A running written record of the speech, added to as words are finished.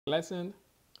lesson.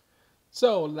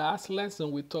 So last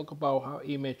lesson we talked about how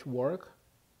image work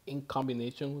in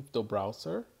combination with the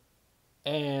browser.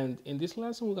 And in this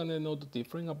lesson we're gonna know the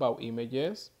difference about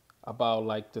images, about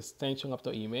like the extension of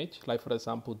the image, like for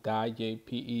example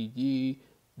 .jpeg,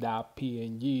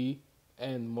 .png,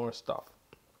 and more stuff.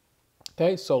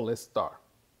 Okay, so let's start.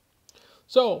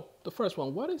 So the first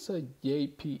one, what is a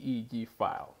JPEG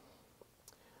file?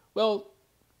 Well,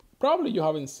 probably you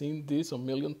haven't seen this a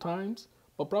million times,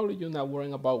 but probably you're not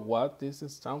worrying about what this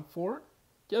is stand for,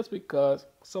 just because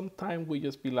sometimes we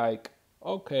just be like,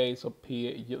 okay, so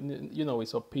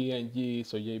it's a PNG,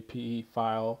 so JPE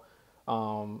file,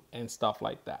 and stuff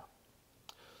like that.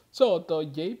 So the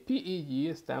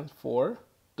JPEG stands for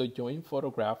the Joint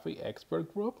Photographic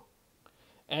Expert Group,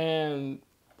 and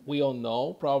we all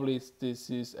know probably this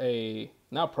is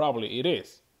not probably, it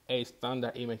is a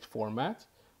standard image format,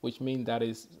 which means that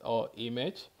is an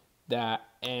image that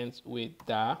ends with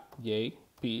the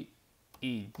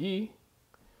JPEG,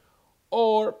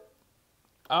 or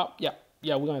we're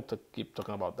going to keep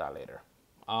talking about that later.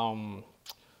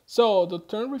 So the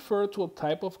term refers to a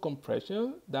type of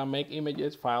compression that make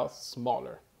images files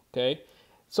smaller. Okay,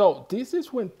 so this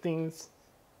is when things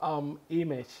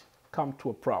image come to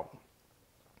a problem.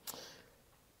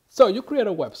 So you create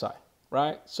a website,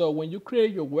 right? So when you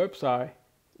create your website,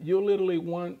 you literally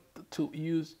want to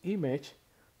use image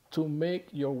to make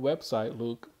your website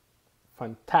look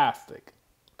fantastic.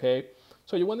 Okay,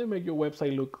 so you want to make your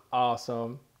website look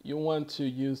awesome. You want to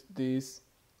use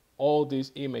all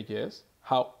these images.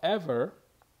 However,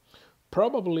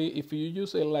 probably if you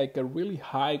use like a really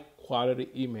high quality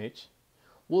image,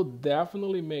 will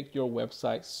definitely make your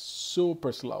website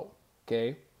super slow.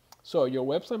 Okay, so your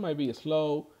website might be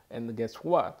slow, and guess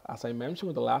what? As I mentioned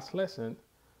in the last lesson,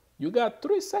 you got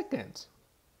 3 seconds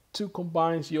to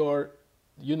combine the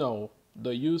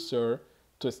user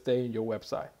to stay in your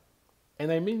website.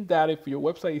 And I mean that if your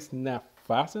website is not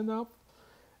fast enough,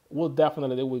 well,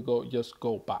 definitely they will just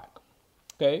go back.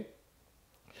 Okay.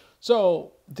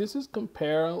 So this is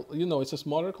it's a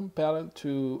smaller compared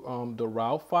to the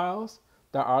RAW files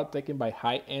that are taken by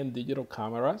high-end digital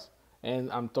cameras.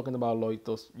 And I'm talking about like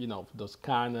those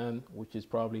Canon, which is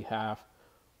probably have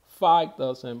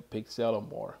 5,000 pixels or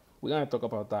more. We're gonna talk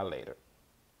about that later.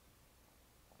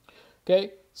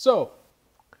 Okay, so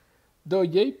the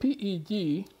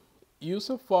JPEG use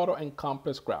a photo and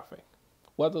complex graphic.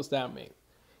 What does that mean?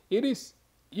 It is,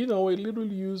 it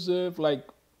literally uses like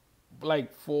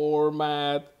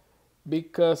format,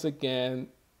 because again,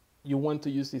 you want to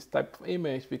use this type of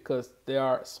image because they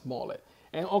are smaller.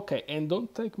 And okay, and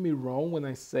don't take me wrong when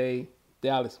I say they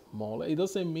are smaller. It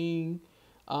doesn't mean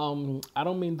I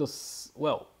don't mean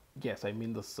well, yes, I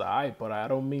mean the size, but I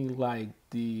don't mean like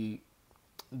the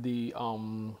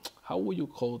how would you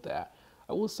call that?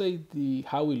 I would say the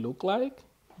how it look like,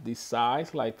 the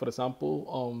size. Like for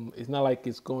example, it's not like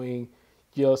it's going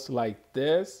just like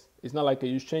this. It's not like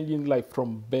you're changing like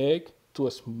from big to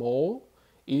a small.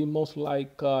 It's most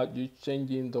like you're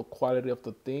changing the quality of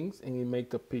the things, and you make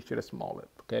the picture smaller.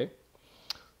 Okay,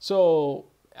 so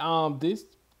this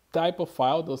type of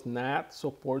file does not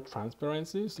support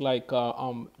transparencies. Like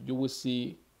you will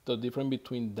see the difference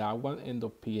between that one and the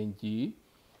PNG.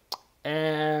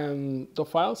 And the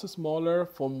files are smaller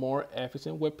for more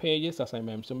efficient web pages, as I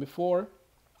mentioned before.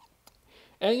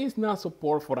 And it's not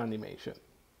support for animation.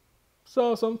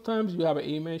 So sometimes you have an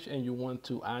image and you want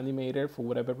to animate it for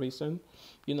whatever reason.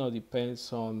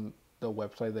 Depends on the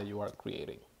website that you are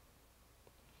creating.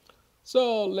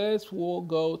 So we'll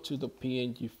go to the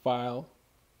PNG file.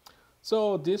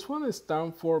 So this one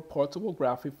stands for portable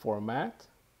graphic format.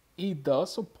 It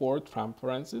does support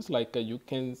transparencies, like you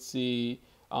can see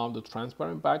the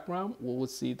transparent background. We will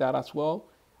see that as well.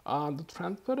 The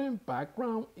transparent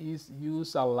background is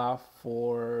used a lot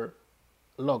for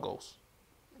logos.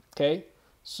 Okay,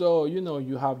 so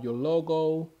you have your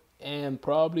logo, and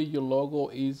probably your logo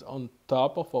is on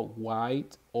top of a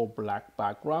white or black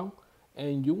background,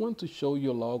 and you want to show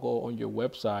your logo on your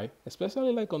website,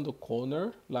 especially like on the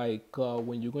corner, like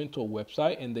when you go into a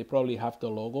website and they probably have the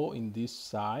logo in this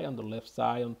side, on the left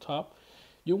side on top.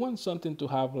 You want something to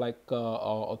have like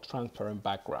a transparent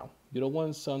background. You don't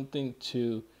want something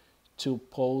to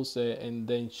pose it and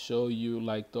then show you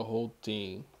like the whole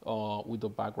thing with the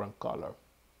background color.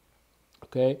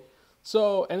 Okay,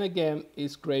 so, and again,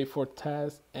 it's great for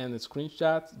tests and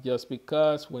screenshots, just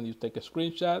because when you take a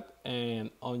screenshot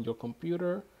and on your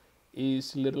computer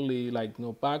is literally like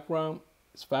no background,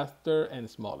 it's faster and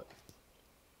smaller.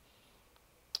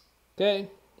 Okay,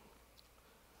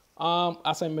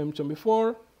 as I mentioned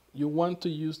before, you want to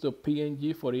use the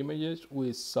PNG for images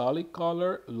with solid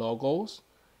color logos,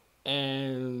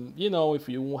 And you know, if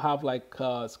you have like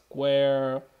a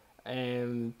square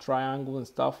and triangle and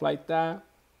stuff like that,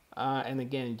 and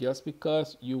again, just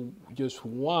because you just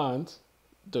want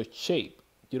the shape,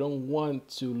 you don't want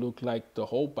to look like the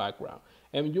whole background.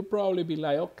 And you probably be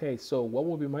like, okay, so what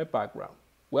will be my background?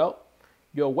 Well,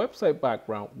 your website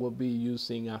background will be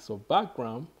using as a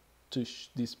background to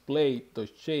display the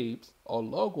shapes or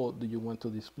logo that you want to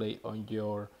display on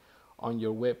your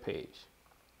web page.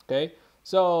 Okay,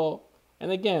 so,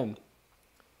 and again,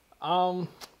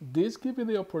 this gives you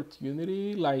the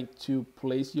opportunity like to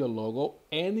place your logo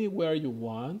anywhere you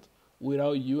want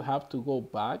without you have to go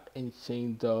back and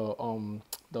change the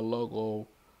logo,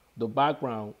 the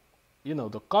background, you know,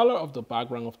 the color of the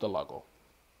background of the logo,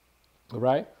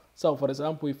 right? So for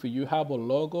example, if you have a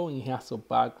logo and it has a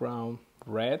background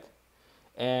red,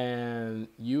 and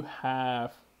you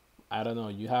have, I don't know,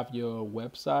 you have your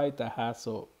website that has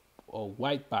a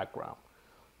white background.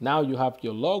 Now you have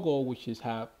your logo, which is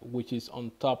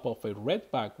on top of a red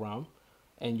background,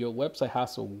 and your website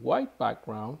has a white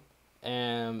background,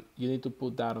 and you need to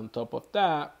put that on top of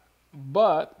that.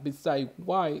 But beside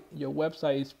white, your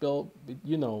website is built,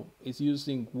 you know, it's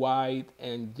using white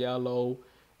and yellow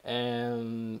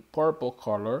and purple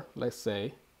color, let's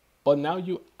say. But now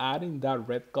you adding that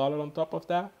red color on top of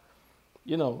that,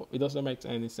 you know, it doesn't make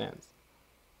any sense.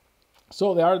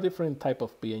 So there are different type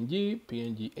of PNG,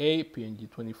 PNG-A,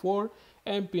 PNG-24,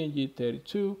 and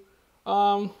PNG-32.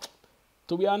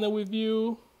 To be honest with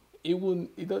you,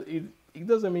 it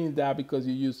doesn't mean that because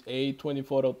you use A,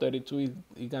 24, or 32,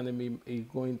 it's going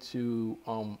to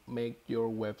make your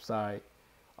website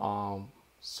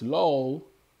slow.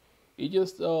 It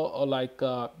just like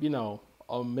you know,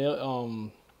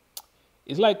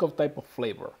 it's like a type of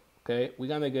flavor. Okay, we're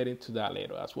gonna get into that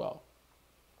later as well.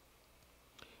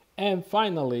 And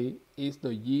finally is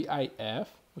the GIF,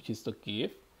 which is the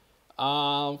GIF.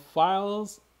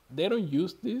 Files, they don't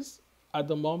use this at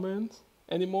the moment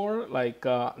anymore. Like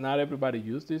not everybody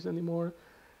uses this anymore.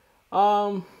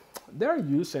 Um, they're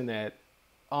using it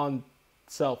on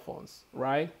cell phones,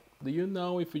 right? Do you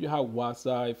know if you have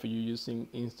WhatsApp, if you're using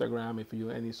Instagram, if you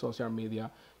any social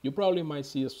media, you probably might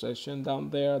see a section down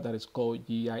there that is called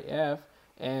GIF,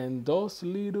 and those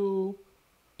little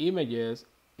images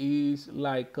is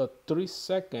like 3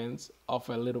 seconds of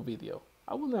a little video.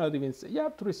 I would not even say, yeah,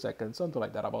 3 seconds, something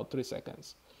like that, about 3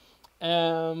 seconds.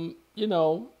 You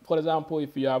know, for example,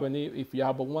 if you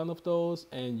have one of those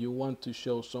and you want to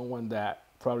show someone that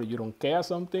probably you don't care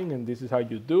something and this is how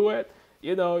you do it,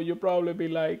 you know, you probably be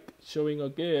like showing a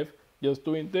GIF, just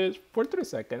doing this for 3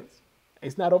 seconds.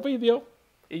 It's not a video,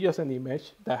 it's just an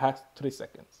image that has 3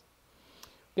 seconds.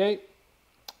 Okay,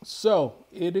 so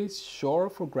it is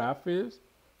short for graphics.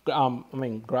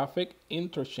 Graphic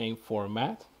interchange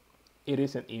format. It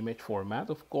is an image format,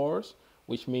 of course,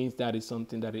 which means that is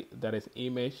something that is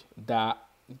image.gif,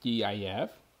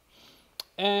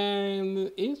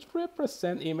 and it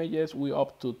represents images with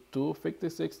up to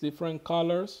 256 different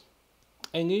colors,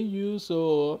 and it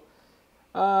uses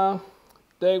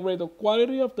the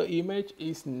quality of the image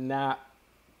is not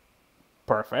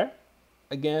perfect.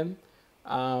 Again,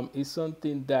 it's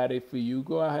something that if you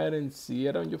go ahead and see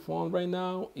it on your phone right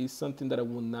now, it's something that it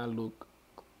will not look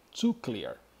too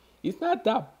clear. It's not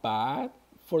that bad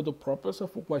for the purpose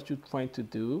of what you're trying to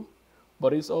do,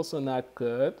 but it's also not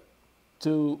good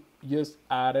to just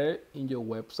add it in your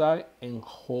website and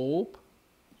hope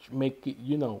to make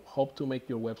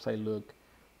your website look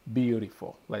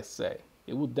beautiful. Let's say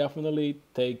it will definitely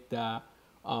take that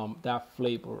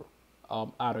flavor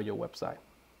out of your website,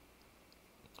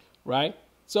 right?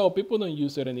 So people don't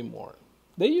use it anymore.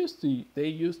 They used to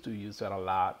use it a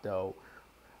lot though.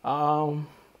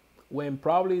 When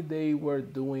probably they were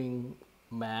doing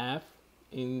math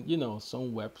in, you know,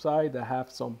 some website that have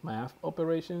some math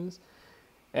operations,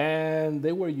 and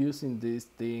they were using this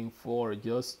thing for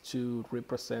just to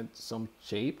represent some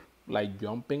shape, like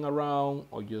jumping around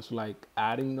or just like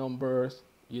adding numbers,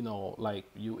 you know, like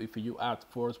if you add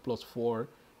 4 plus 4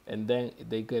 and then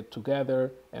they get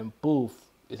together and poof,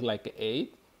 it's like an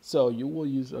 8. So you will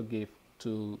use a GIF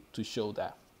to show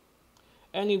that.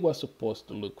 And it was supposed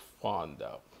to look fun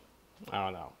though. I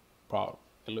don't know.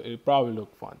 It probably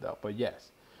looked fun though, but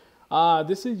yes.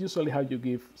 This is usually how you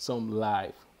give some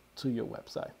life to your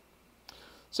website.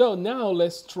 So now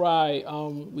let's try,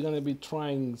 we're gonna be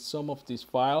trying some of these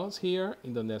files here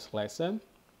in the next lesson.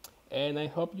 And I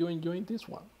hope you enjoyed this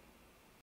one.